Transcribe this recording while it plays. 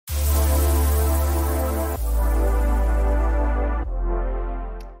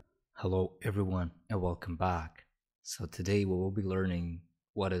Hello everyone and welcome back. So today we will be learning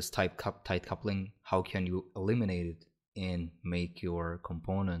what is tight coupling, how can you eliminate it and make your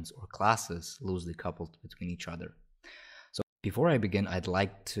components or classes loosely coupled between each other. So before I begin, I'd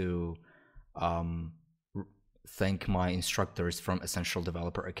like to um, thank my instructors from Essential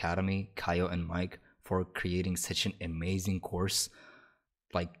Developer Academy, Kayo and Mike, for creating such an amazing course.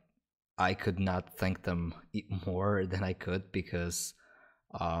 Like, I could not thank them more than I could because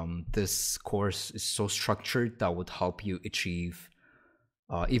this course is so structured that would help you achieve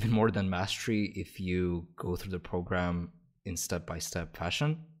even more than mastery if you go through the program in step-by-step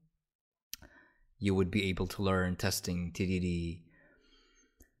fashion. You would be able to learn testing, TDD,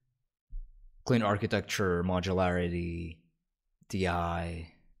 clean architecture, modularity,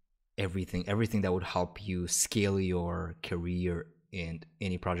 DI, everything that would help you scale your career and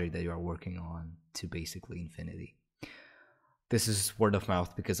any project that you are working on to basically infinity. This is word of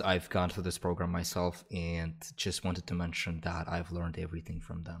mouth because I've gone through this program myself and just wanted to mention that I've learned everything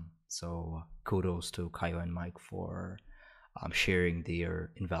from them. So kudos to Kayo and Mike for sharing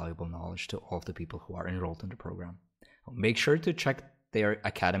their invaluable knowledge to all of the people who are enrolled in the program. Make sure to check their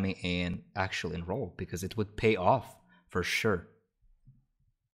academy and actually enroll because it would pay off for sure.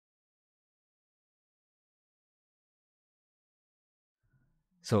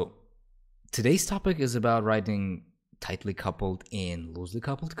 So today's topic is about writing tightly coupled and loosely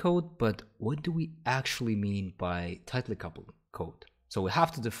coupled code, but what do we actually mean by tightly coupled code? So we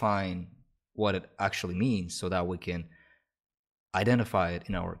have to define what it actually means so that we can identify it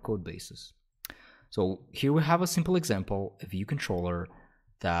in our code bases. So here we have a simple example, a view controller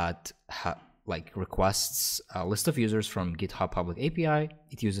that requests a list of users from GitHub public API.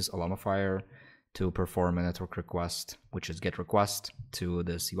 It uses a llama to perform a network request, which is get request to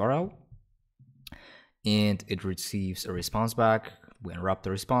this URL. And it receives a response back. We interrupt the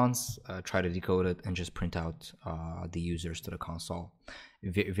response, try to decode it, and just print out the users to the console.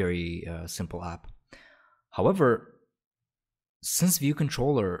 Very simple app. However, since view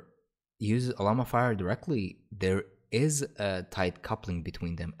controller uses a llama directly, there is a tight coupling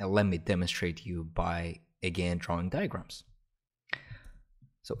between them. And let me demonstrate you by again drawing diagrams.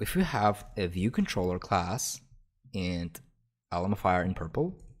 So if you have a view controller class and a llama in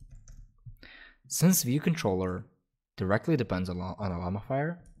purple, since view controller directly depends on a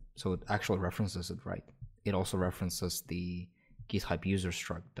llama so it actually references it right. It also references the GitHub user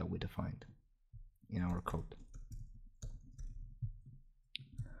struct that we defined in our code.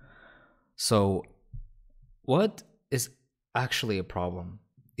 So what is actually a problem?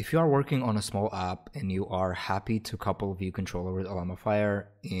 If you are working on a small app and you are happy to couple view controller with a llama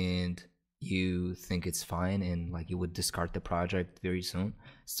and you think it's fine and like you would discard the project very soon,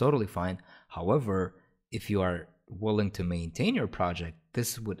 it's totally fine. However, if you are willing to maintain your project,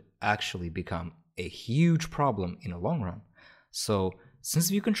 this would actually become a huge problem in the long run. So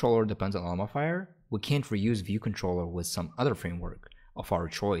since view controller depends on llama we can't reuse view controller with some other framework of our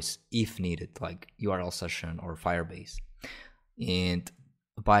choice if needed, like URL session or Firebase. And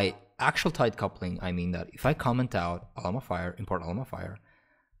by actual tight coupling, I mean that if I comment out a llama import llama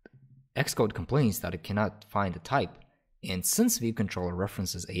Xcode complains that it cannot find a type, and since view controller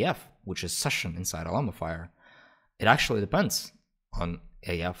references AF, which is session inside a llama it actually depends on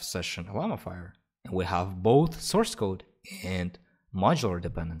AF session a llama and we have both source code and modular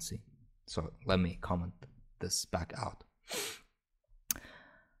dependency. So let me comment this back out.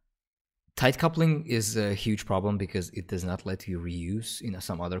 Tight coupling is a huge problem because it does not let you reuse in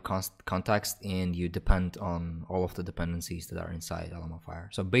some other context, and you depend on all of the dependencies that are inside a llama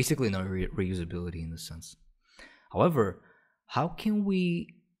So basically no reusability in this sense. However, how can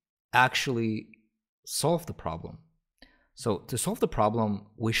we actually solve the problem? So to solve the problem,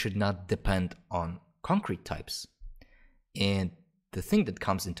 we should not depend on concrete types. And the thing that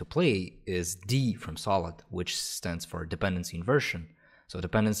comes into play is D from solid, which stands for dependency inversion. So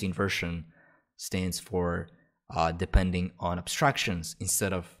dependency inversion stands for depending on abstractions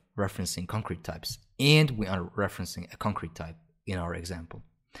instead of referencing concrete types. And we are referencing a concrete type in our example.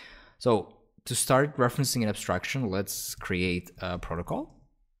 So to start referencing an abstraction, let's create a protocol.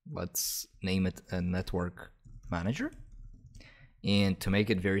 Let's name it a network manager. And to make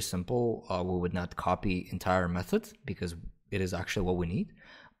it very simple, we would not copy entire method because it is actually what we need.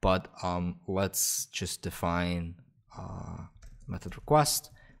 But let's just define method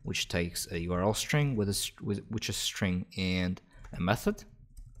request, which takes a URL string which is string and a method,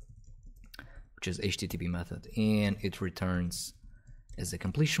 which is HTTP method, and it returns as a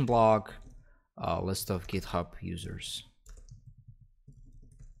completion block a list of GitHub users.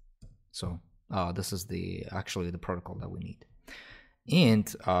 So this is actually the protocol that we need.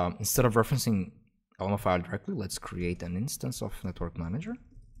 And instead of referencing Alma file directly, let's create an instance of Network Manager.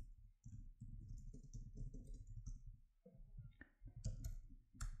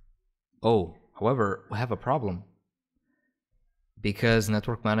 Oh, however, we have a problem. Because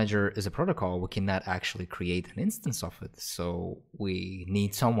Network Manager is a protocol, we cannot actually create an instance of it. So we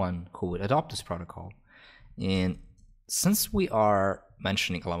need someone who would adopt this protocol. And since we are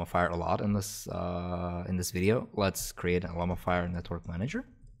mentioning Alamafire a lot in this video, let's create an Alamafire Network Manager.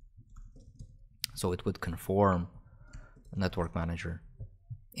 So it would conform a Network Manager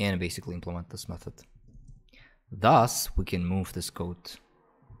and basically implement this method. Thus, we can move this code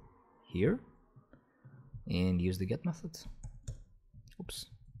here and use the get method. Oops.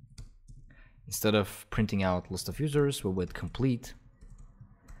 Instead of printing out list of users, we would complete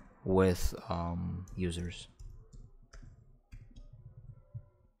with users.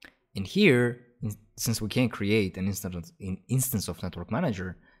 And here, since we can't create an instance of Network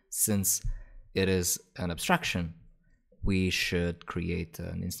Manager, since it is an abstraction, we should create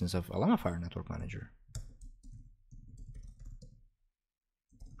an instance of Alamafire Network Manager.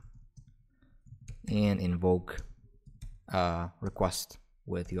 And invoke request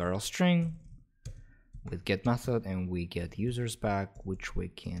with URL string, with get method, and we get users back, which we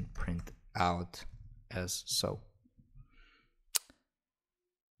can print out as so.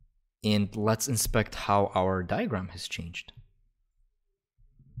 And let's inspect how our diagram has changed.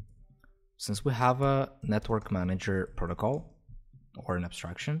 Since we have a Network Manager protocol or an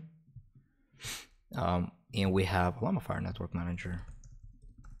abstraction, and we have Alamafire Network Manager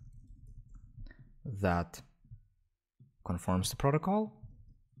that conforms the protocol,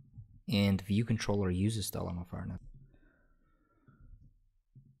 and view controller uses the Alamafire network.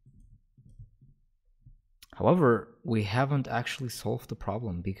 However, we haven't actually solved the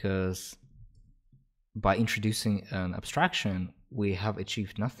problem, because by introducing an abstraction, we have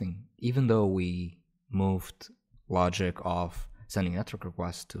achieved nothing, even though we moved logic of sending network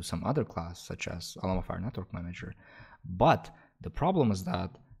requests to some other class, such as Alamafire Network Manager. But the problem is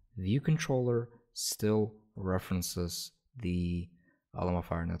that view controller still references the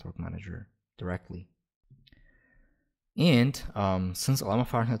Alamafire Network Manager directly. And since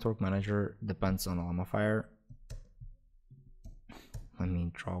Alamafire Network Manager depends on Alamafire, let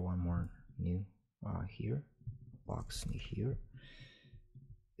me draw one more new here, box here.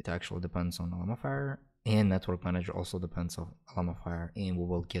 It actually depends on Alamafire, and Network Manager also depends on Alamafire, and we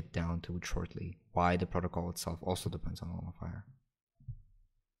will get down to it shortly, why the protocol itself also depends on Alamafire.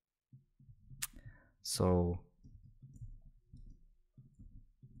 So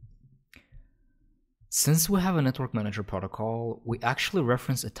since we have a Network Manager protocol, we actually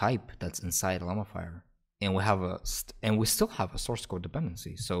reference a type that's inside Alamafire, and we still have a source code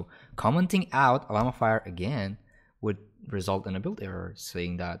dependency. So commenting out Alamafire again would result in a build error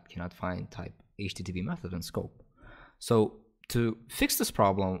saying that cannot find type HTTP method in scope. So to fix this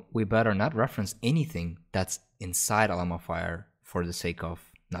problem, we better not reference anything that's inside Alamafire for the sake of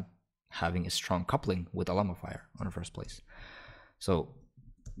not having a strong coupling with Alamafire in the first place. So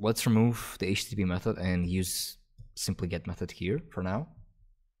let's remove the HTTP method and use simply get method here for now.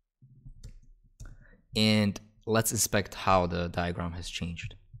 And let's inspect how the diagram has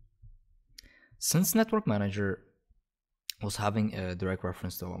changed. Since Network Manager was having a direct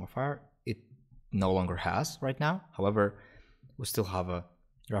reference to Alamafire, it no longer has right now. However, we still have a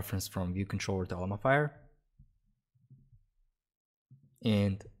reference from view controller to Alamafire.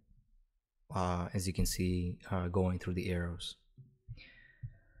 And as you can see, going through the arrows.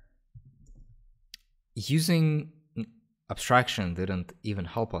 Using abstraction didn't even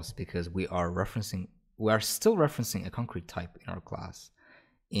help us, because we are still referencing a concrete type in our class.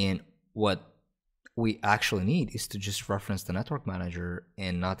 And what we actually need is to just reference the Network Manager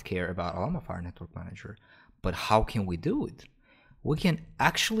and not care about Alamafire Network Manager. But how can we do it? We can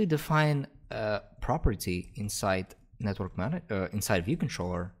actually define a property inside inside view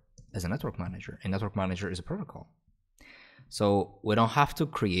controller as a Network Manager, and Network Manager is a protocol. So we don't have to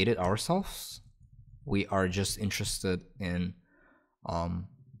create it ourselves. We are just interested in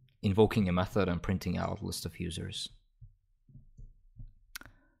invoking a method and printing out a list of users.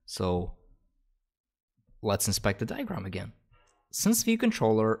 So let's inspect the diagram again. Since view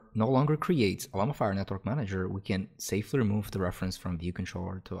controller no longer creates Alamafire Network Manager, we can safely remove the reference from view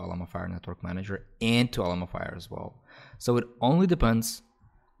controller to Alamafire Network Manager and to Alamafire as well. So it only depends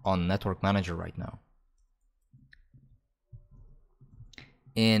on Network Manager right now.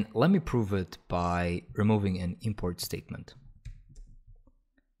 And let me prove it by removing an import statement.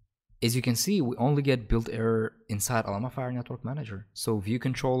 As you can see, we only get build error inside Alamafire Network Manager. So view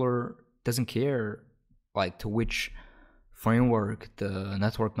controller doesn't care like to which framework the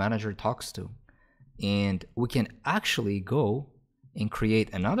network manager talks to. And we can actually go and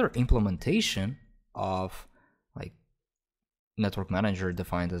create another implementation of like network manager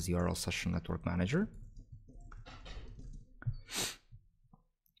defined as URL session network manager.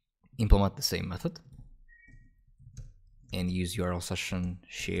 Implement the same method and use URL session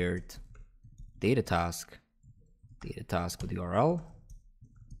shared data task with URL.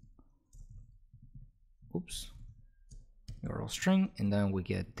 Oops. URL string, and then we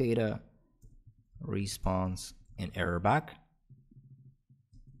get data, response, and error back.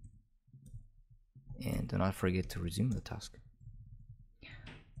 And do not forget to resume the task.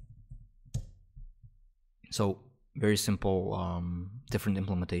 So very simple, different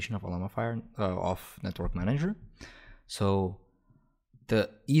implementation of Alamafire of Network Manager. So the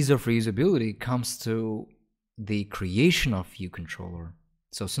ease of reusability comes to the creation of view controller.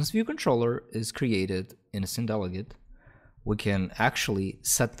 So since view controller is created in a SYN delegate, we can actually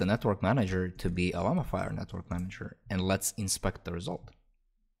set the network manager to be Alamafire network manager, and let's inspect the result.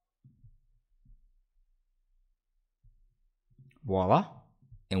 Voila.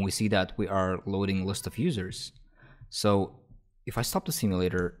 And we see that we are loading list of users. So if I stop the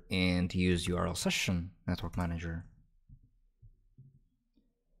simulator and use URL session network manager,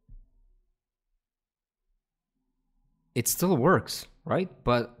 it still works, right?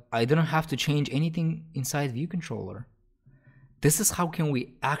 But I didn't have to change anything inside view controller. This is how can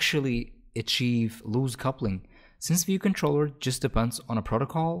we actually achieve loose coupling. Since view controller just depends on a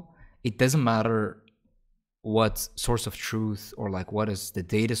protocol, it doesn't matter what source of truth or like what is the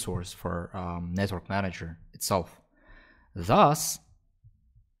data source for network manager itself. Thus,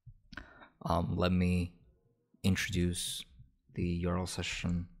 let me introduce the URL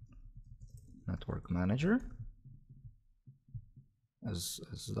session network manager as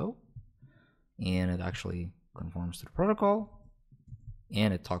though, and it actually conforms to the protocol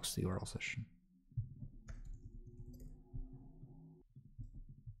and it talks to the URL session.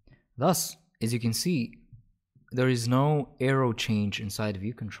 Thus, as you can see, there is no arrow change inside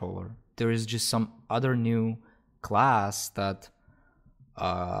view controller. There is just some other new class that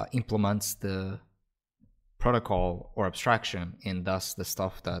implements the protocol or abstraction, and thus the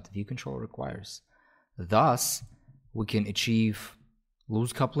stuff that view controller requires. Thus, we can achieve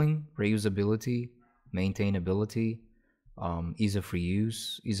loose coupling, reusability, maintainability, ease of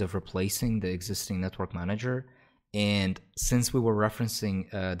reuse, ease of replacing the existing network manager. And since we were referencing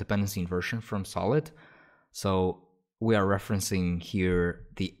dependency inversion from Solid, so we are referencing here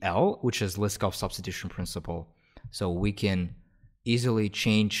the L, which is Liskov substitution principle. So we can easily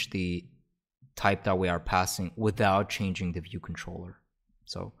change the type that we are passing without changing the view controller.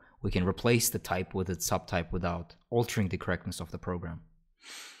 So we can replace the type with its subtype without altering the correctness of the program,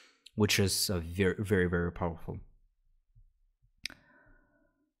 which is very, very, very powerful.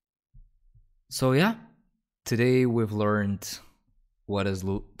 So yeah, today we've learned what is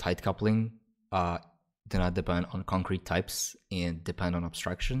tight coupling, do not depend on concrete types and depend on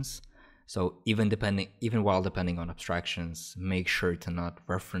abstractions. So even while depending on abstractions, make sure to not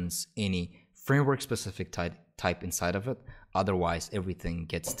reference any framework specific type inside of it. Otherwise, everything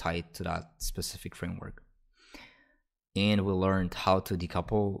gets tied to that specific framework. And we learned how to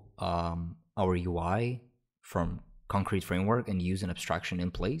decouple our UI from concrete framework and use an abstraction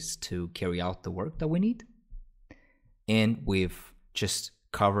in place to carry out the work that we need. And we've just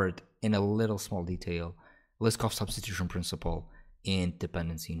covered in a little small detail Liskov substitution principle and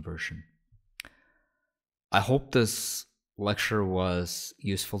dependency inversion. I hope this lecture was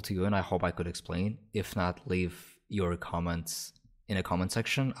useful to you and I hope I could explain. If not, leave your comments in a comment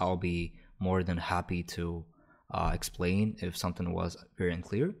section. I'll be more than happy to explain if something was very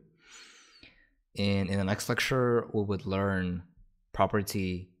unclear. And in the next lecture, we would learn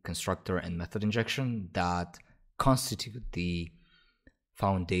property, constructor, and method injection that constitute the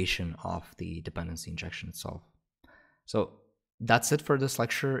foundation of the dependency injection itself. So that's it for this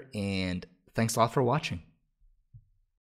lecture, and thanks a lot for watching.